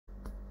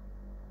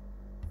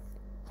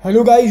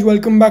Hello guys,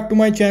 welcome back to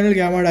my channel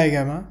Gamma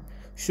Digamma.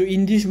 So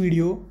in this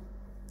video,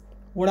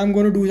 what I'm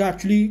going to do is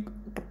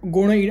I'm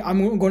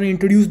going to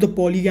introduce the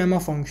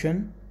Polygamma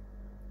function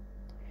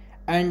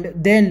and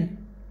then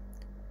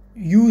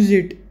use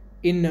it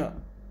in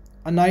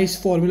a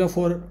nice formula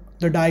for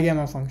the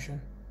Digamma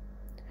function.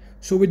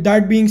 So with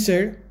that being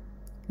said,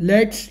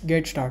 let's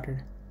get started.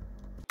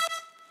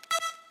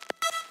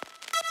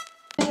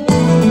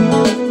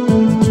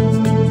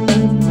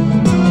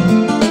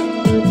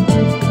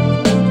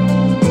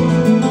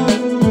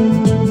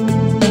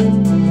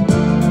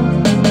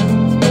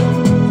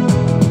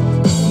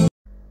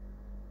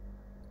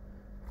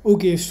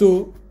 Okay,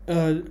 so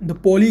the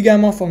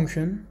Polygamma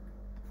function,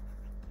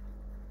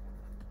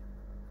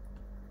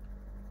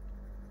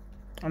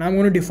 and I'm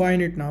going to define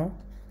it now.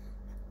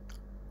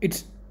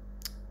 It's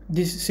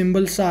this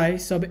symbol psi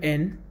sub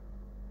n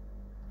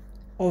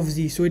of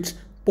z, so it's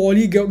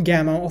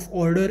polygamma of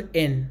order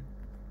n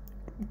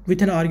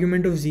with an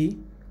argument of z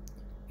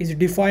is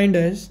defined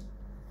as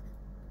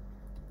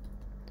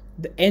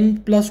the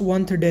n plus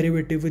 1th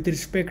derivative with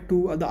respect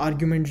to the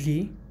argument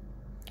z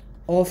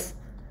of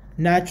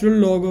natural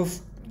log of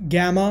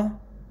gamma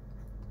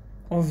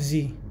of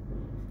z.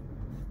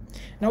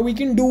 Now we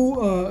can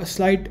do a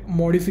slight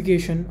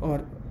modification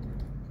or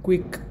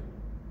quick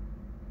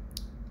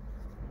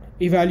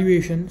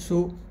evaluation.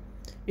 So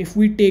if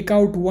we take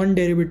out one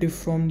derivative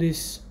from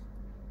this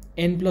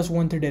n plus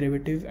 1th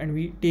derivative and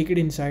we take it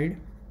inside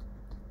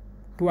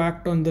to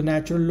act on the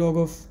natural log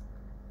of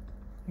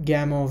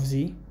gamma of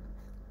z,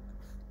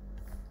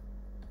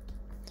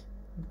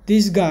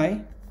 this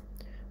guy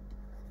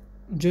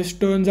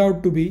just turns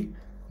out to be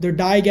the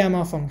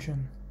Digamma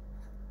function.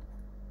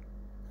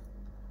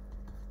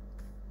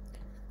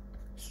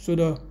 So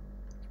the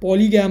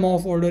Polygamma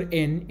of order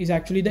n is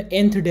actually the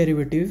nth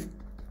derivative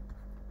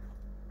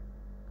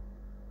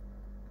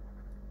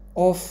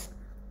of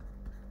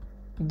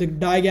the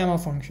Digamma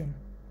function.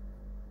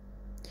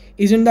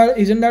 Isn't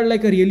that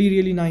like a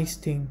really nice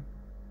thing?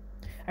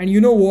 And you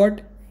know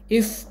what,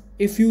 if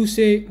you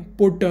say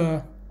put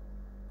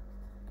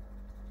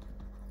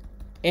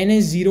n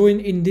is 0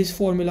 in this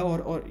formula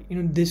or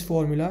this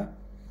formula,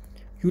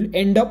 you'll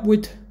end up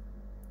with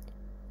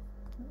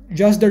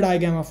just the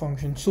Digamma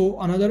function. So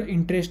another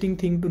interesting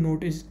thing to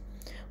note is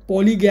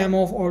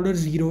Polygamma of order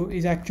 0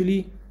 is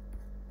actually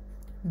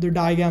the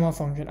Digamma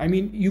function. I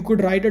mean, you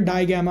could write a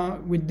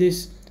Digamma with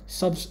this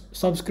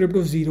subscript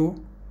of 0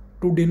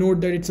 to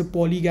denote that it's a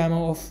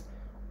Polygamma of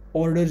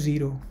order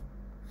 0,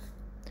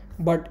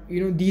 but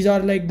these are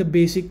like the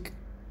basic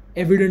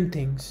evident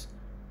things.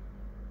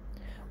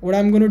 What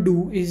I'm going to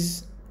do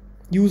is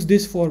use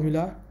this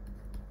formula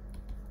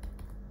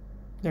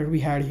that we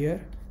had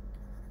here,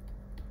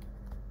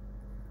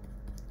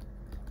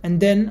 and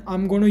then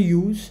I'm going to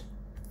use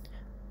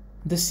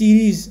the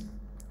series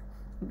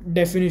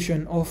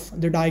definition of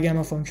the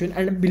Digamma function.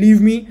 And believe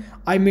me,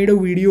 I made a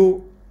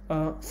video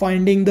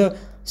finding the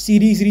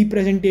series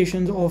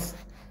representations of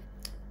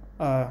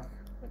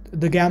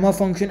the gamma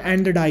function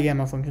and the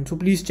Digamma function, so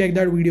please check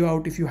that video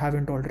out if you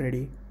haven't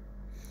already.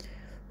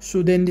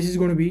 So then this is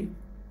going to be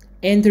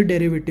nth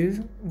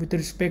derivative with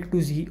respect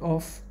to z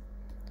of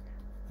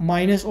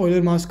minus Euler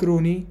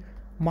Mascheroni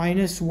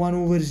minus 1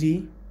 over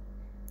z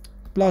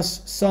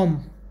plus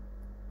sum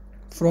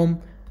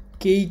from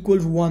k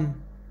equals 1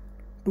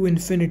 to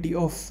infinity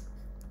of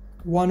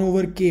 1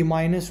 over k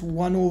minus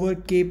 1 over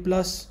k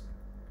plus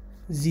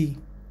z.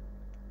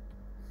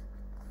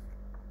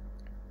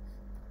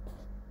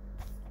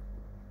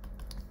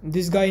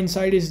 This guy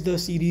inside is the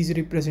series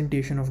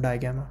representation of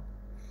Digamma.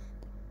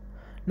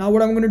 Now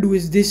what I'm going to do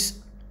is this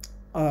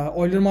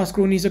Euler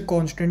Mascheroni is a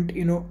constant.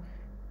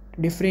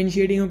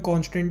 Differentiating a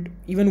constant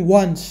even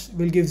once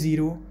will give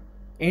 0,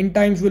 n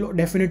times will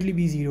definitely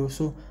be 0,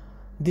 so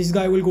this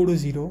guy will go to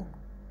 0.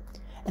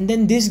 And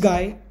then this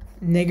guy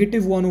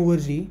negative 1 over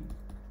z,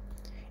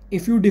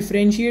 if you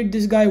differentiate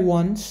this guy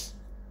once,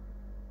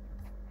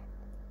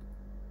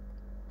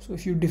 so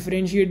if you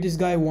differentiate this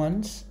guy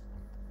once,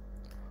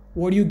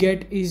 what you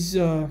get is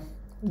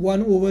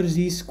 1 over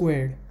z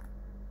squared.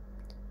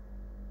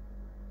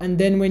 And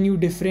then when you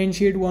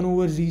differentiate 1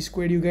 over z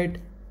squared, you get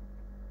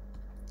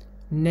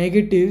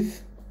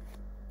negative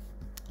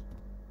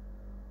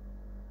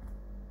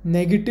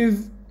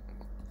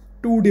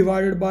 2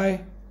 divided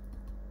by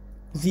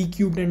z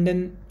cubed, and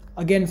then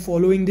again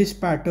following this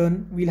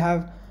pattern we'll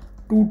have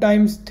 2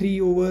 times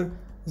 3 over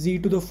z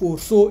to the 4.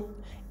 So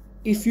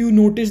if you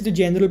notice the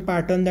general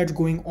pattern that's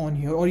going on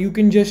here, or you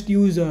can just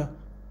use the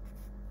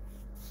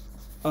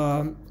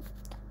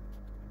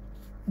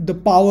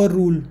power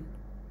rule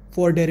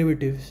for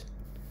derivatives,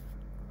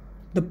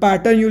 the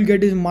pattern you'll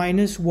get is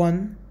minus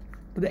 1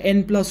 to the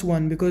n plus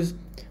 1, because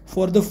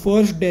for the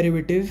first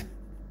derivative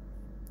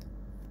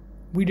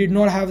we did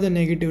not have the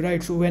negative,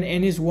 right? So when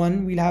n is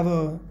 1, we'll have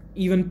a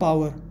even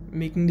power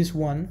making this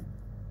 1,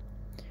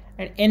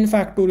 and n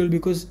factorial,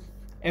 because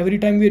every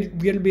time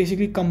we are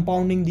basically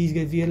compounding these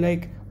guys, we are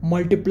like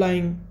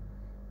multiplying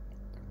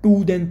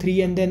 2 then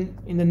 3, and then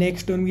in the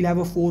next term we'll have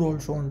a 4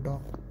 also on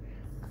top.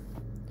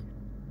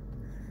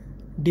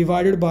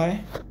 divided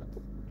by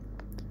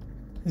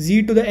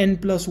z to the n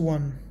plus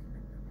 1.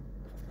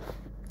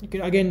 You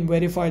can again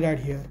verify that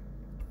here.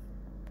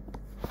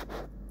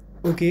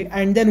 Okay,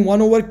 and then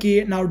 1 over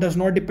k now does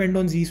not depend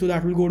on z, so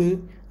that will go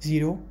to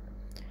 0.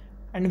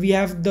 And we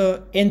have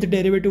the nth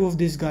derivative of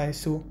this guy,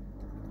 so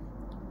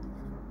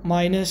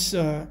minus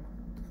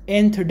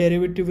nth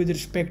derivative with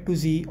respect to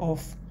z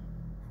of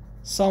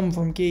sum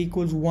from k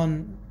equals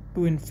 1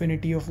 to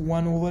infinity of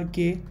 1 over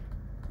k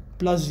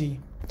plus z.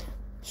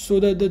 So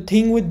the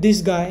thing with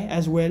this guy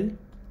as well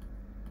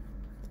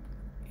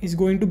is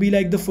going to be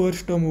like the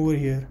first term over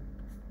here.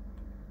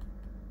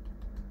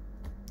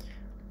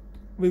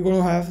 We're going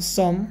to have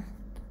sum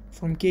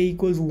from k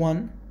equals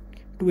 1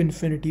 to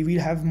infinity.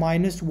 We'll have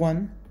minus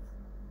 1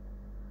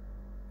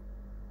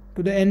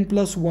 to the n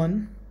plus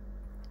 1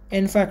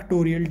 n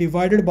factorial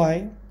divided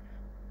by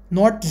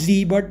not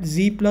z but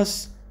z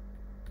plus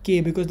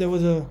k, because there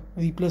was a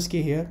z plus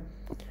k here,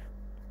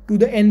 to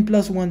the n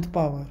plus 1th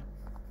power.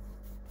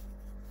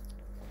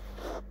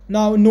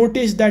 Now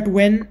notice that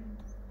when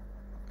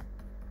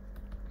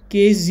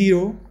k is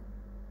 0,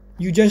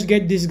 you just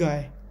get this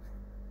guy.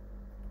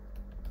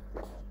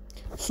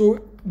 So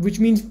which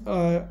means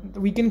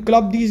we can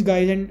club these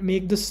guys and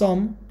make the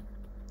sum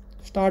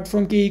start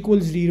from k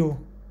equals 0.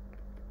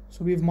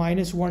 So we have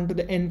minus 1 to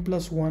the n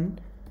plus 1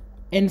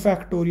 n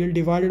factorial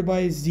divided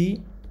by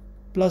z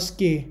plus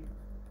k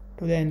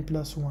to the n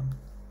plus 1.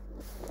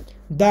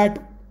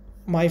 That,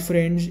 my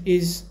friends,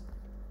 is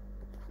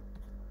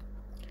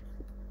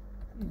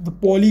the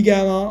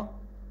polygamma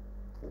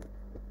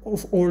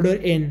of order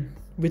n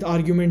with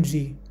argument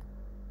z.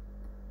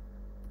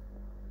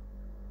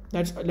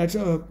 That's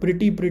a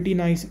pretty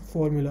nice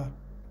formula.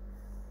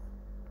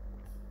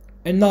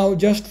 And now,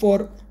 just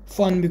for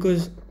fun,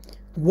 because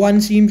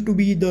 1 seems to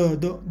be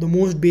the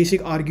most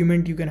basic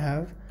argument you can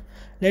have,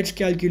 let's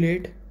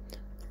calculate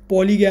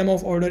polygamma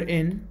of order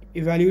n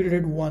evaluated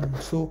at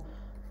 1. So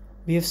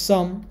we have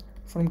sum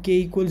from k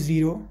equals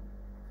 0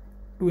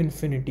 to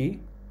infinity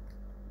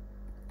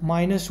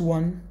minus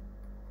 1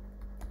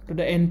 to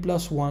the n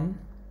plus 1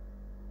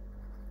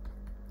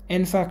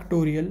 n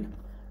factorial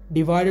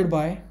divided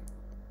by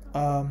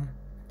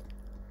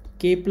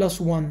k plus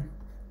 1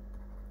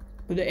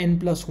 to the n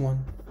plus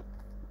 1.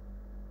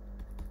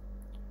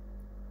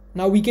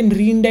 Now we can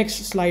reindex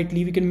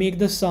slightly. We can make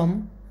the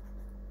sum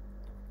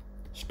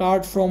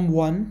start from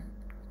 1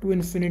 to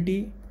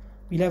infinity.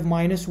 We'll have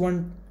minus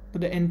 1 to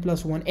the n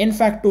plus 1. N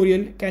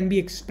factorial can be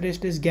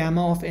expressed as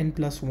gamma of n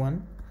plus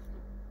 1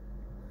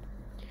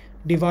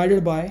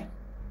 divided by,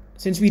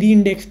 since we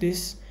reindex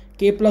this,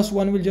 k plus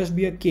 1 will just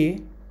be a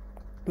k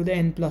to the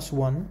n plus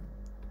 1.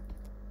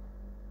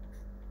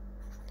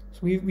 So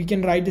we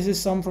can write this as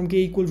sum from k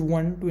equals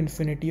 1 to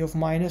infinity of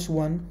minus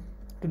 1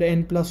 to the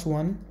n plus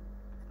 1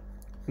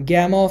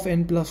 gamma of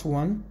n plus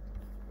 1,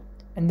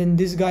 and then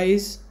this guy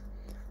is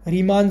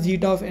Riemann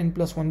zeta of n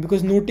plus 1,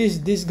 because notice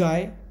this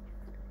guy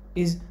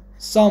is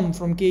sum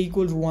from k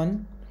equals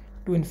 1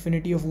 to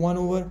infinity of 1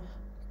 over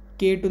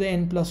k to the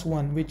n plus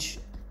 1, which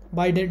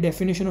by the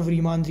definition of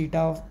Riemann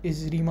zeta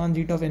is Riemann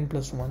zeta of n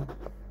plus 1.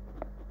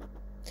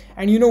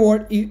 And you know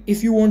what,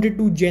 if you wanted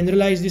to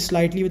generalize this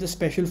slightly with a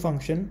special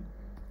function,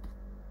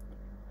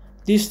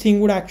 this thing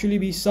would actually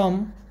be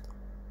sum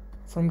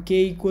from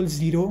k equals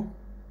 0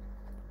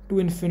 to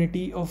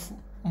infinity of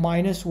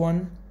minus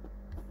 1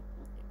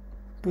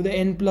 to the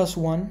n plus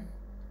 1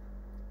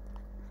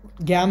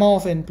 gamma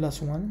of n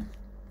plus 1,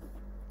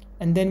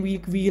 and then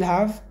we'll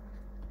have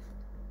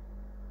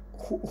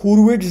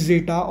Hurwitz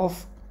zeta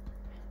of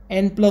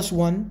n plus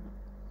 1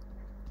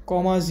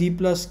 comma z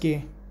plus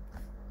k.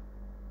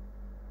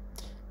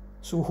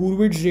 So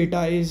Hurwitz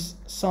zeta is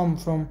sum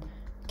from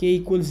k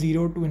equals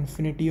 0 to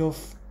infinity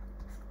of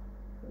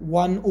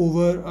 1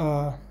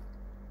 over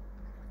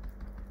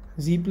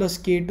z plus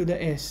k to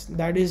the s.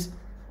 That is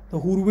the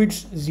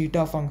Hurwitz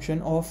zeta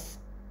function of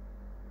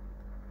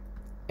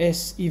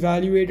s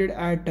evaluated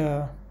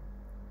at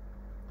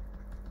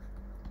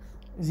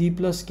z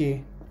plus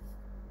k.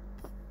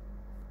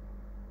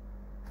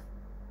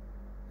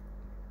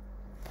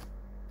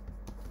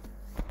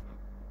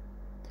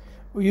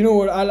 You know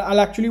what, I'll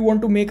actually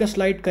want to make a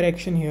slight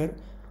correction here.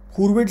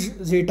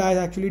 Hurwitz zeta is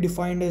actually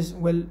defined as,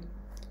 well,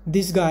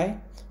 this guy,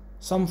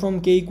 sum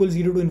from k equals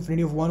 0 to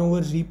infinity of 1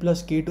 over z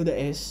plus k to the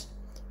s,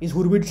 is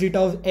Hurwitz zeta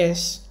of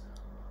s,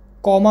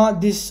 comma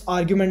this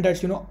argument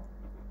that's, you know,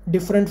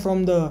 different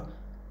from the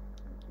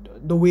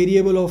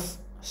variable of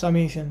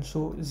summation,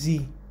 so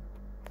z.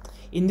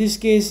 In this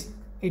case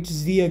it's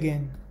z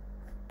again,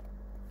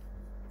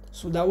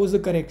 so that was the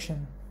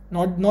correction.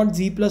 Not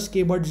z plus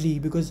k but z,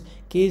 because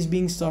k is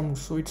being summed,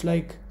 so it's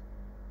like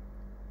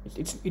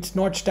it's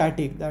not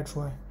static, that's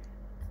why.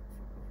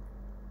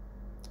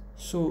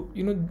 So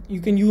you know, you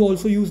can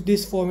also use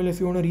this formula if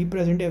you want to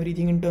represent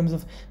everything in terms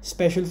of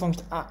special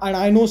functions. And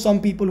I know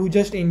some people who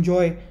just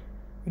enjoy,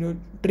 you know,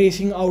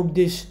 tracing out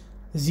this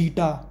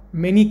zeta.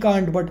 Many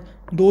can't, but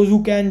those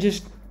who can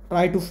just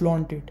try to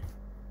flaunt it.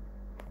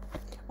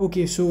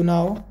 Okay, so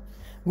now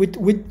with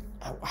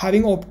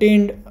having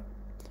obtained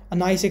a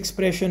nice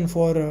expression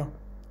for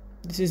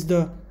this is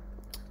the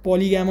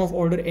polygamma of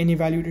order n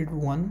evaluated at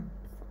 1.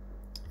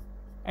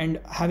 And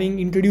having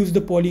introduced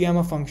the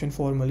polygamma function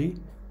formally,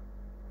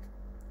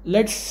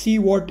 let's see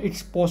what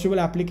its possible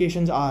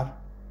applications are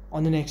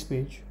on the next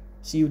page.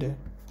 See you there.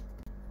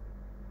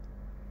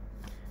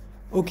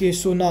 Okay,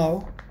 so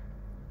now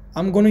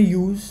I'm going to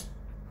use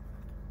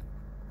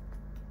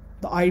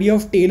the idea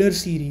of Taylor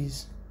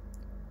series.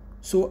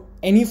 So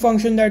any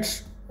function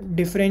that's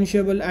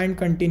differentiable and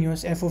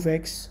continuous, f of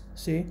x,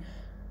 say,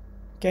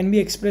 can be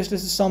expressed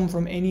as a sum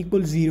from n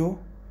equals 0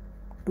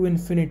 to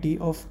infinity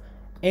of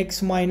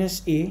x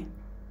minus a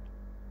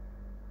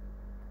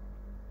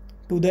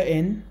to the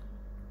n,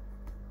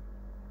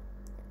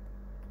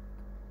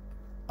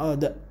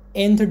 the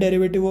nth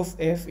derivative of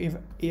f if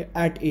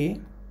at a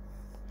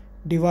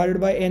divided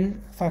by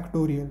n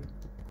factorial.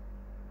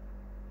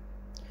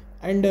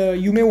 And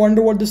you may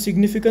wonder what the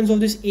significance of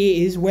this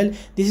a is. Well,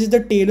 this is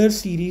the Taylor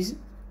series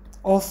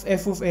of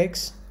f of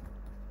x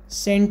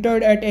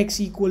centered at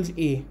x equals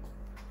a.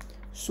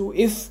 So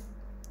if,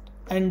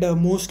 and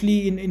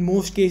mostly in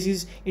most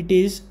cases it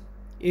is,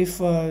 if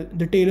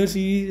the Taylor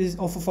series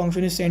of a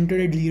function is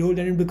centered at 0,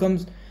 then it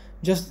becomes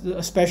just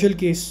a special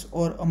case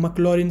or a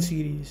Maclaurin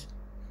series.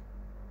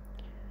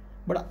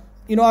 But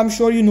I'm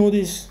sure you know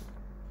this,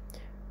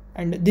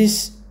 and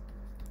this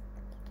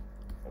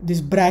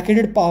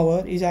bracketed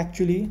power is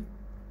actually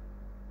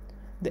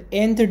the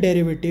nth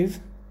derivative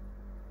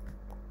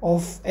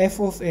of f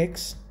of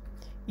x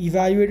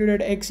evaluated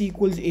at x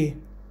equals a.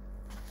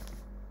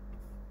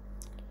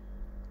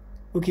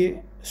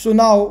 Okay, so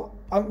now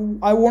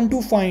I want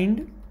to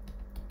find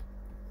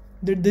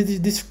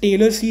this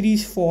Taylor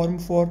series form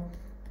for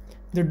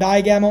the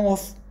digamma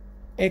of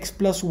x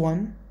plus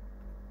 1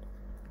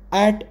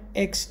 at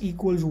x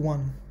equals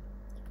 1.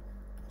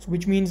 So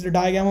which means the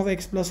digamma of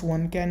x plus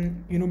 1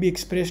 can be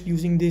expressed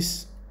using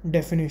this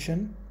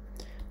definition: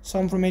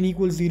 sum from n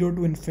equals 0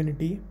 to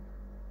infinity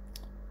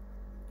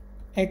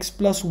x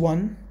plus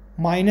 1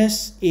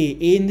 minus a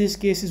in this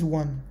case is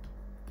 1,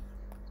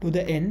 to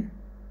the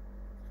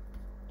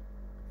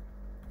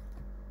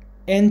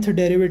nth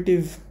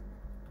derivative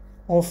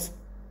of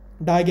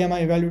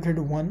digamma evaluated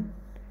to 1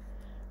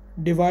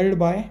 divided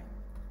by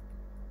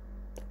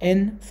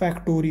n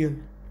factorial.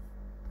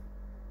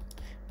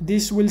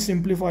 This will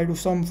simplify to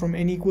sum from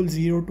n equals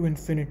 0 to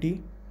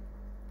infinity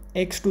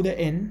x to the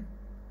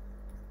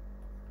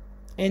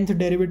nth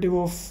derivative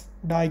of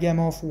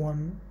digamma of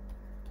 1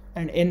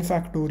 and n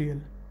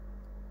factorial.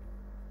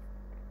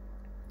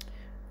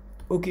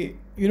 Okay,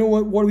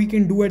 what we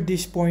can do at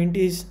this point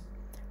is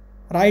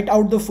write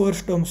out the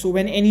first term. So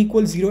when n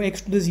equals 0,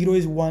 x to the 0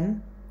 is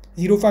 1,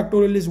 0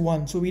 factorial is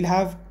 1. So we'll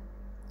have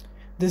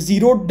the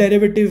 0th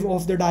derivative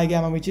of the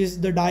digamma, which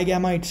is the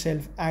digamma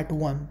itself at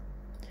 1,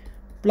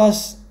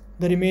 plus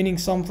the remaining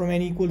sum from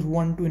n equals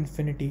 1 to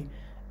infinity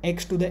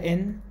x to the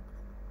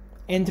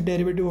nth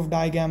derivative of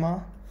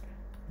digamma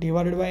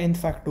divided by n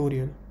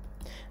factorial.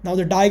 Now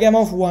the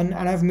digamma of 1,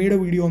 and I've made a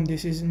video on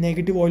this, is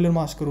negative Euler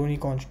Mascheroni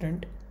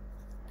constant.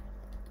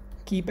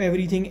 Keep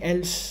everything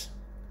else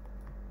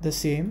the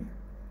same.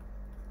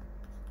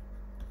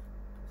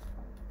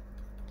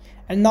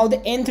 And now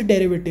the nth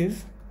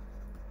derivative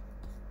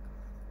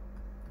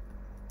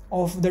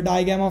of the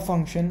digamma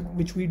function,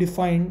 which we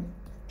defined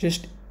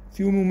just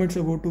few moments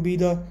ago to be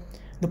the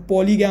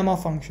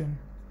Polygamma function.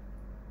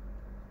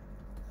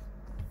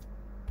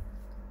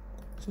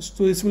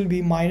 So this will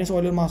be minus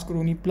Euler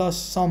Mascheroni plus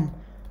sum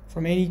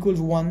from n equals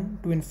 1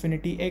 to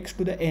infinity x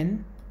to the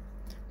n,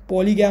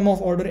 Polygamma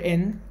of order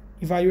n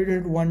evaluated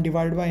at 1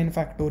 divided by n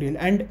factorial.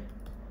 And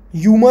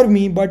humor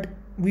me, but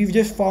we've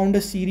just found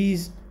a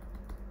series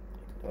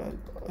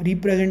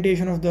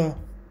representation of the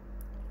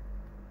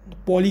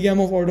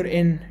Polygamma of order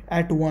n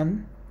at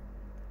 1.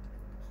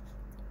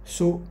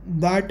 So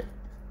that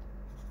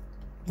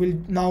will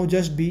now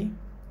just be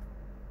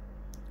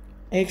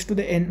x to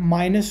the n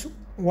minus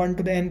 1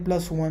 to the n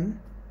plus 1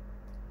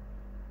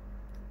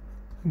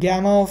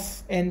 gamma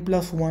of n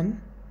plus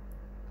 1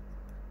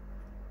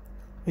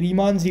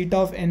 Riemann zeta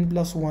of n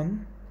plus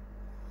 1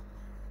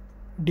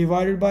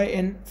 divided by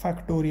n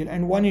factorial.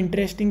 And one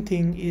interesting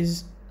thing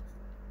is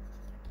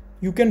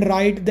you can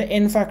write the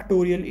n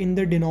factorial in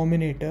the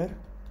denominator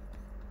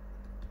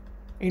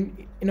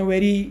in a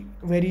very,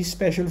 very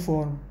special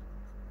form.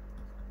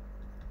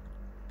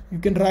 You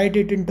can write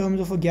it in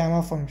terms of a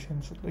gamma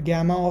function, so the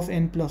gamma of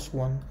n plus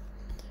 1.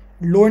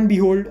 Lo and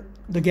behold,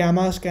 the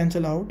gammas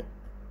cancel out.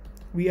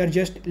 We are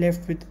just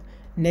left with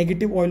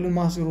negative Euler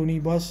Mascheroni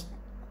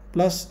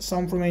plus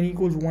sum from n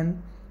equals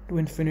 1 to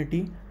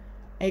infinity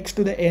x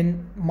to the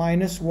n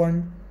minus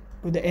 1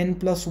 to the n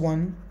plus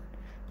 1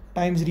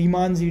 times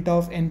Riemann zeta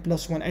of n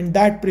plus 1. And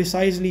that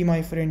precisely,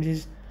 my friends,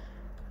 is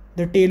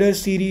the Taylor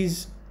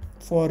series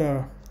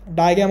for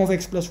digamma of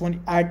x plus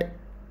 1 at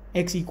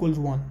x equals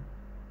 1.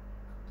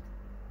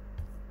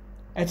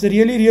 It's a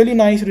really, really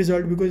nice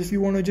result, because if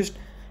you want to just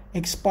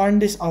expand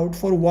this out,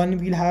 for 1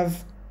 we'll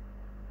have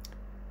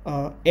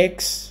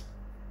x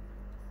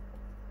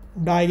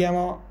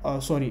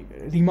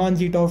Riemann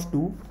zeta of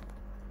 2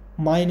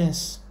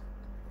 minus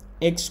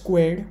x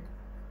squared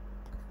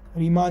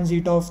Riemann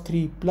zeta of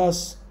 3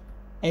 plus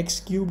x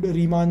cubed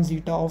Riemann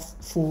zeta of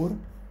 4,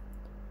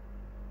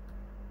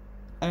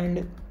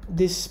 and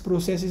this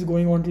process is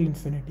going on till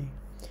infinity.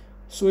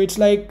 So it's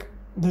like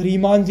the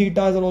Riemann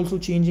zetas are also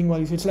changing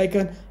values. So it's like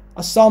a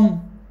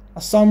summed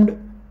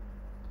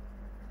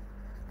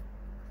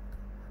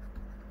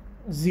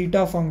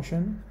zeta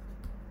function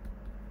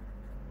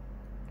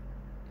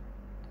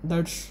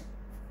that's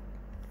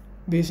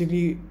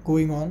basically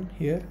going on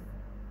here.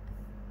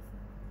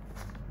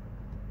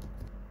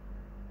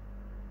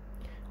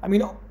 I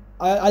mean,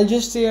 I'll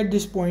just say at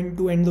this point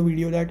to end the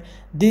video that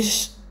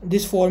this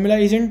formula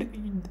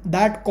isn't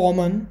that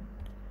common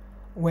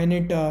when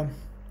it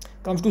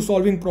comes to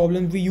solving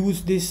problems. We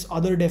use this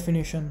other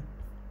definition,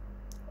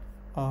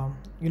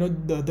 you know,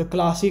 the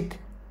classic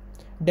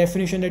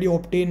definition that you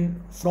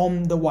obtain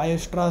from the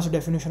Weierstrass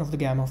definition of the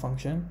gamma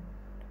function.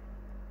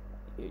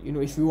 You know,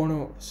 if you want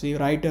to say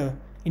write a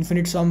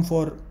infinite sum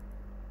for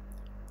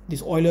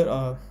this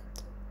Euler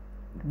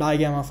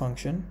Digamma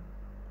function.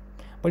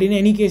 But in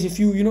any case, if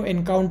you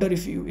encounter,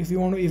 if you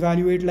want to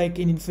evaluate like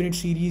an infinite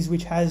series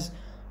which has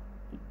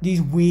these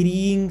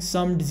varying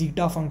summed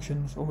zeta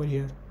functions over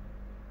here,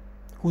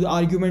 whose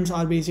arguments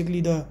are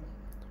basically the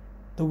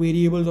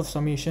variables of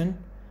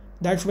summation,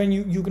 that's when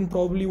you can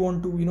probably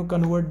want to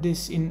convert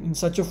this in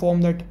such a form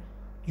that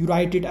you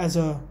write it as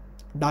a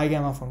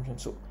Digamma function.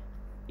 So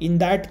in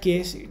that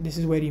case, this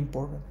is very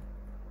important.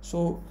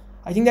 So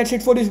I think that's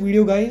it for this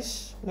video,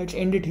 guys. Let's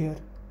end it here.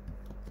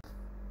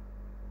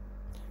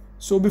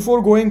 So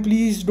before going,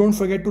 please don't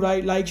forget to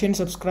like, share and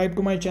subscribe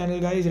to my channel,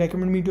 guys.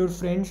 Recommend me to your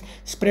friends.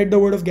 Spread the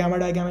word of Gamma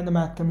Digamma in the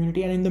math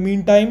community. And in the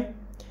meantime,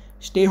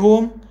 stay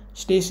home,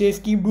 stay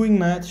safe, keep doing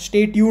math.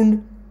 Stay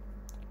tuned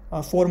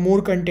for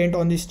more content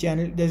on this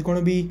channel. There's going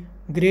to be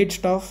great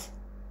stuff.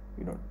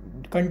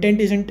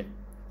 Content isn't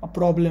a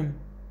problem,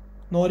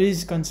 nor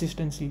is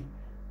consistency.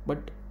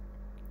 But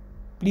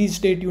please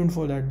stay tuned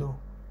for that though.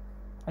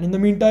 And in the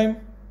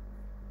meantime,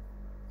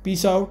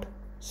 peace out.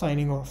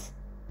 Signing off.